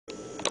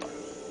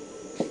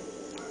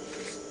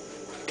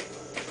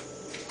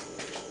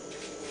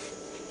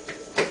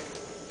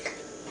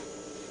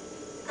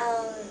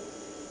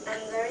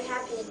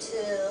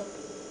to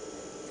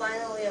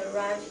finally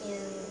arrive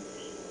in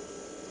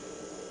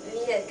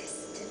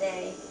Vieques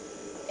today.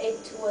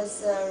 It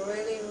was a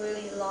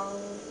really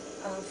long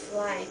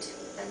flight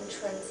and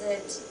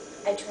transit.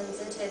 I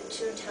transited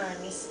 2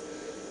 times.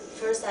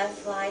 First I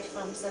fly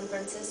from San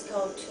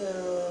Francisco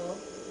to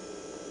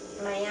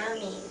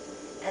Miami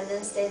and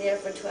then stay there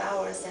for 2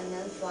 hours and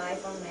then fly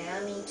from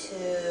Miami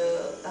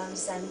to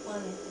San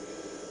Juan,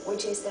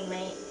 which is the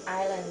main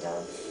island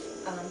of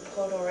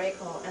Puerto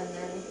Rico, and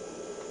then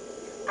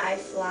I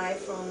fly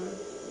from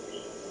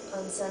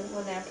San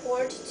Juan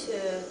Airport to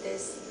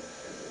this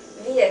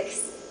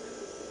Vieques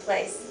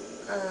place.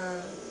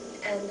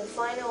 And the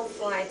final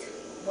flight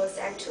was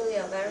actually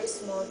a very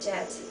small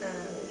jet.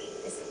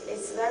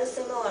 It's very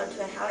similar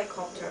to a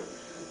helicopter,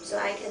 so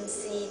I can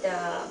see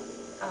the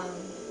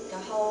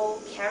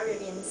whole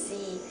Caribbean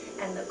Sea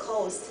and the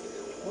coast,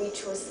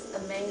 which was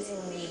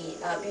amazingly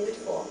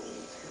beautiful.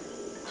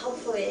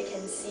 Hopefully I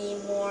can see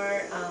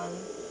more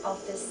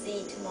of the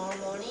sea tomorrow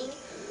morning.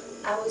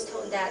 I was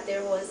told that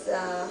there was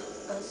a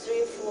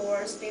 3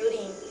 floors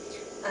building,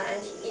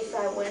 and if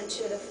I went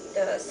to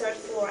the 3rd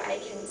floor, I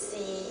can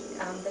see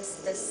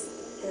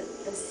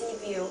the sea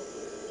view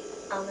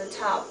on the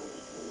top.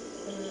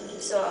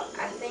 So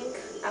I think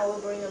I will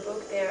bring a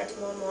book there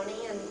tomorrow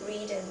morning and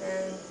read and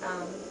then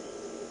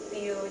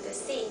view the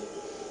sea.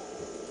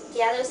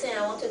 The other thing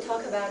I want to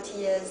talk about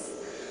is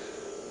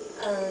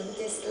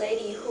this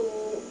lady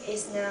who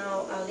is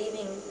now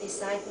living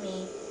beside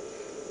me,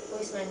 who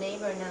is my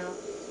neighbor now.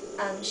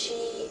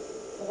 She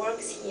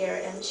works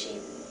here and she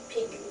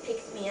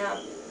picked me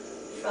up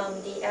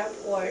from the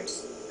airport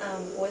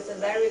with a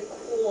very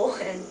cool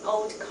and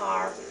old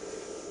car.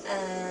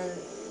 And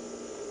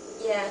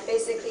yeah,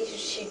 basically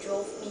she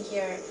drove me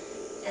here,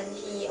 and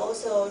he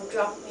also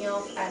dropped me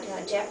off at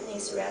a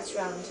Japanese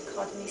restaurant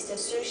called Mr.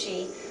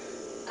 Sushi,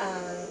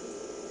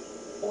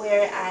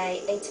 where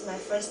I ate my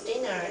first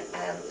dinner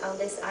on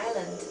this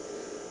island.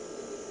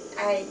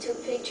 I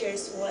took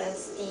pictures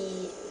with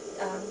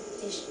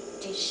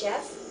the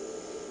chef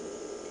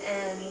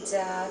and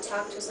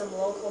talked to some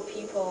local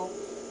people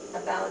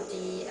about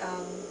the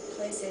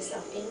places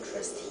of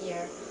interest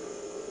here.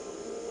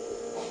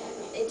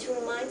 It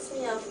reminds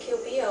me of Kill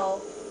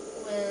Bill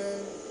when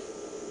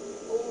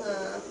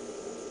Uma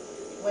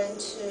went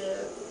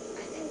to,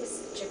 I think it's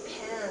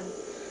Japan,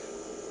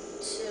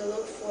 to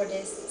look for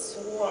this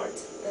sword,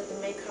 the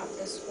maker of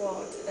the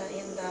sword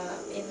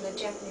in the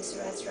Japanese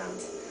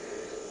restaurant.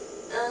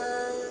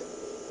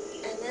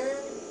 And then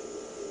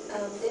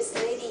this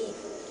lady,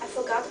 I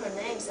forgot her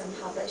name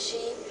somehow, but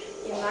she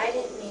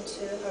invited me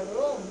to her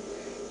room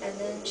and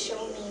then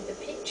showed me the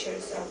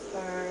pictures of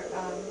her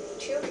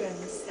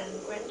children's and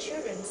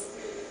grandchildren's.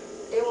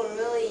 They were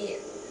really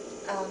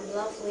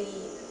lovely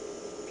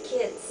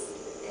kids,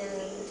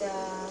 and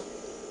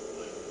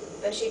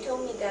but she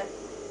told me that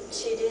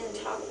she didn't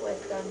talk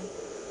with them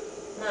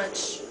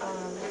much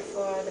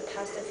for the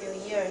past few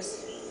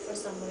years for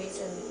some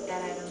reason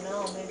that I don't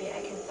know. Maybe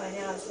I can find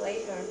out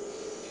later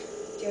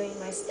during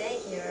my stay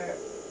here.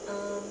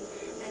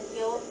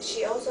 And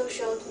she also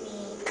showed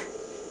me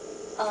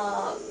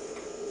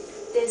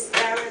this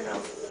barren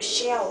of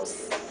shells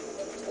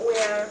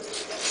where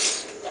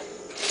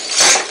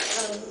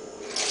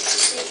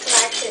she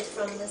collected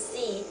from the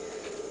sea,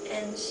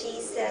 and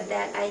she said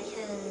that I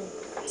can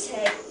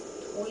take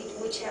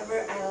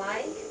whichever I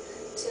like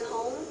to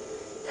home,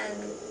 and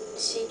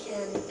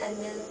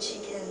then she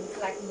can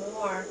collect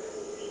more.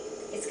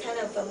 It's kind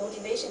of a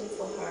motivation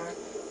for her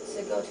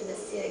to go to the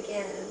sea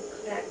again and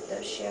collect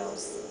the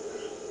shells.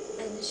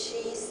 And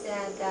she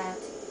said that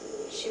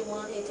she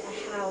wanted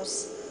a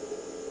house.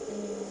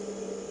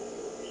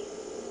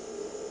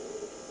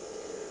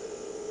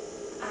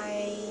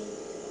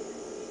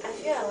 I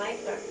feel I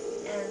like her,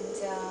 and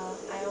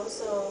I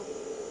also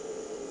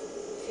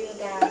feel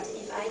that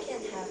if I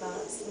can have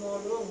a small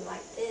room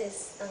like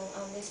this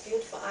on this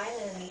beautiful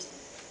island,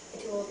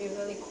 it will be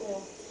really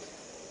cool.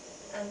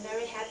 I'm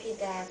very happy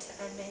that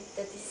I made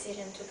the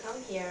decision to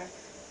come here.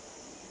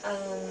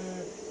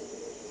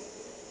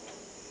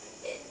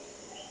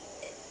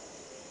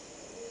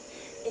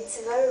 It's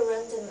a very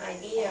random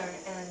idea,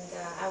 and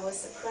I was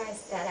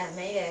surprised that I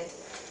made it.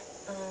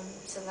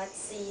 So let's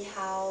see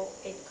how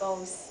it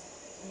goes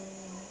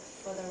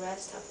for the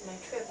rest of my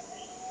trip.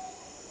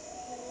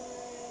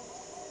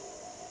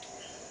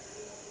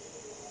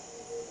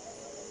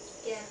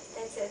 Yeah,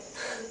 that's it.